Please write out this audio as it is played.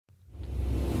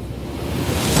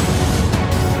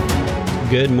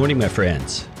Good morning, my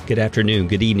friends. Good afternoon,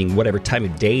 good evening, whatever time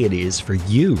of day it is for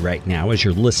you right now as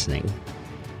you're listening.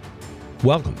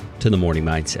 Welcome to the Morning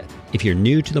Mindset. If you're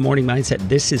new to the Morning Mindset,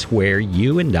 this is where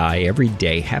you and I every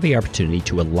day have the opportunity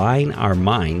to align our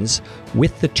minds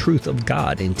with the truth of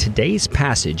God. And today's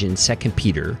passage in 2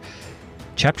 Peter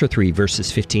chapter 3,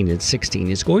 verses 15 and 16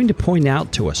 is going to point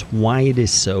out to us why it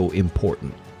is so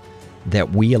important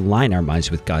that we align our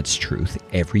minds with God's truth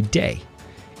every day.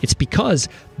 It's because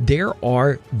there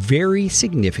are very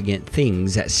significant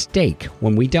things at stake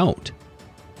when we don't.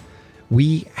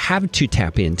 We have to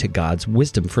tap into God's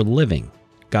wisdom for living,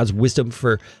 God's wisdom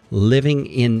for living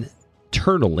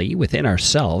internally within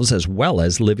ourselves as well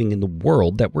as living in the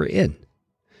world that we're in.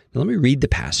 Now, let me read the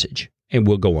passage and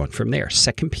we'll go on from there.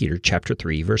 2 Peter chapter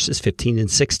 3, verses 15 and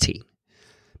 16.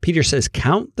 Peter says,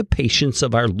 "Count the patience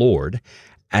of our Lord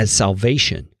as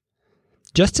salvation,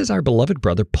 just as our beloved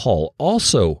brother Paul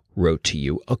also wrote to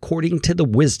you according to the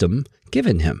wisdom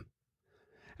given him,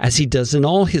 as he does in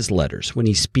all his letters when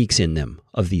he speaks in them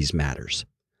of these matters.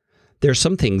 There are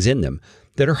some things in them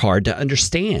that are hard to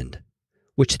understand,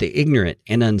 which the ignorant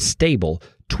and unstable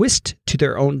twist to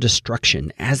their own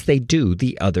destruction, as they do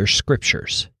the other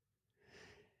scriptures."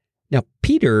 Now,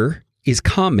 Peter is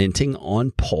commenting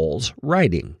on Paul's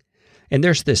writing, and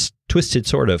there's this twisted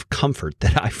sort of comfort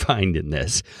that I find in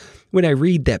this when I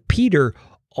read that Peter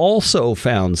also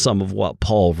found some of what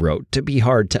Paul wrote to be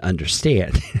hard to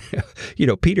understand.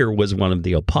 Peter was one of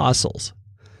the apostles.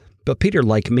 But Peter,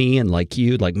 like me and like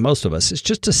you, like most of us, is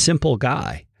just a simple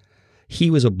guy. He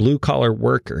was a blue-collar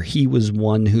worker. He was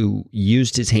one who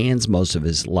used his hands most of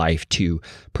his life to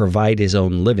provide his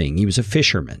own living. He was a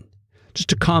fisherman,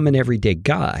 just a common everyday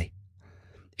guy.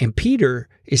 And Peter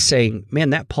is saying,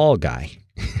 man, that Paul guy,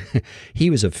 he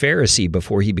was a Pharisee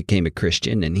before he became a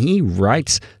Christian, and he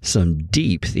writes some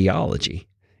deep theology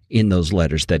in those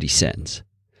letters that he sends.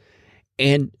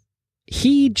 And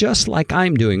he, just like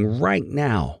I'm doing right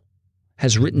now,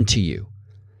 has written to you,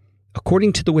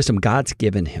 according to the wisdom God's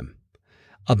given him,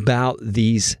 about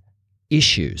these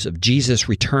issues of Jesus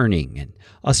returning and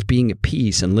us being at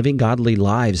peace and living godly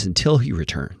lives until he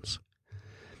returns.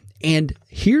 And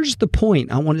here's the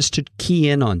point I want us to key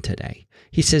in on today.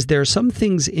 He says there are some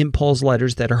things in Paul's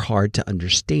letters that are hard to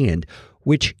understand,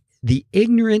 which the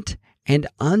ignorant and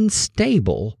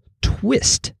unstable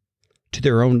twist to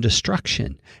their own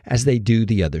destruction, as they do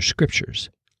the other scriptures.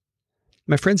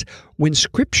 My friends, when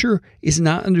scripture is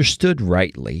not understood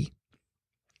rightly,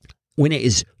 when it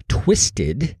is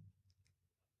twisted,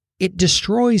 it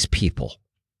destroys people.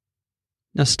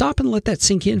 Now stop and let that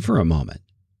sink in for a moment.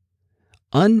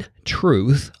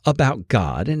 Untruth about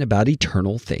God and about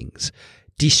eternal things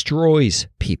destroys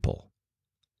people.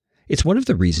 It's one of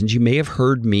the reasons you may have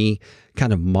heard me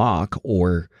kind of mock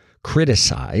or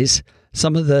criticize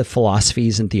some of the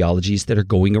philosophies and theologies that are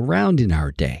going around in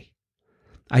our day.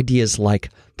 Ideas like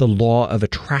the law of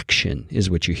attraction is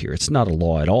what you hear. It's not a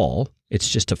law at all. It's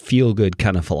just a feel-good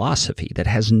kind of philosophy that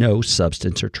has no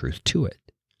substance or truth to it.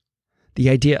 The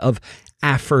idea of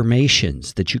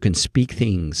affirmations, that you can speak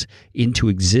things into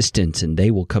existence and they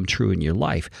will come true in your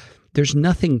life. There's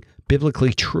nothing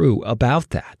biblically true about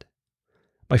that.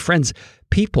 My friends,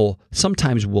 people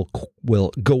sometimes will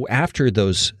go after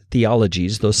those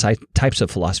theologies, those types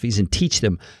of philosophies, and teach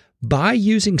them by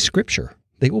using Scripture.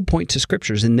 They will point to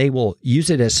Scriptures and they will use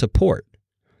it as support.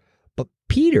 But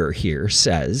Peter here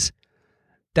says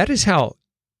that is how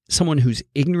someone who's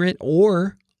ignorant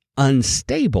or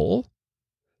unstable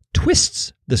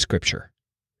twists the Scripture,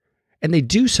 and they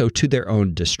do so to their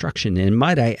own destruction. And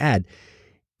might I add,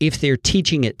 if they're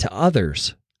teaching it to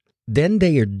others, then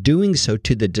they are doing so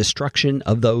to the destruction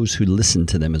of those who listen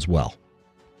to them as well.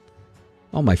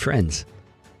 Oh, my friends,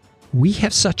 we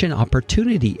have such an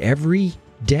opportunity every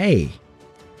day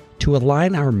to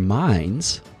align our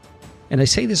minds, and I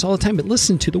say this all the time, but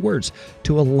listen to the words,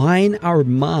 to align our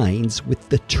minds with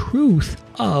the truth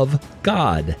of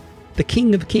God, the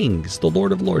King of Kings, the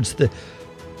Lord of Lords, the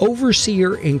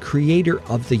overseer and creator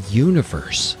of the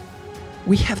universe.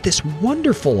 We have this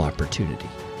wonderful opportunity.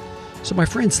 So my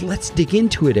friends, let's dig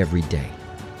into it every day.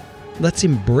 Let's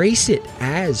embrace it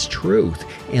as truth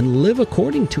and live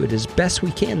according to it as best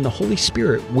we can. The Holy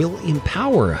Spirit will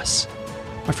empower us.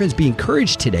 My friends, be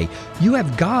encouraged today. You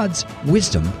have God's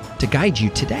wisdom to guide you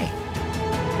today.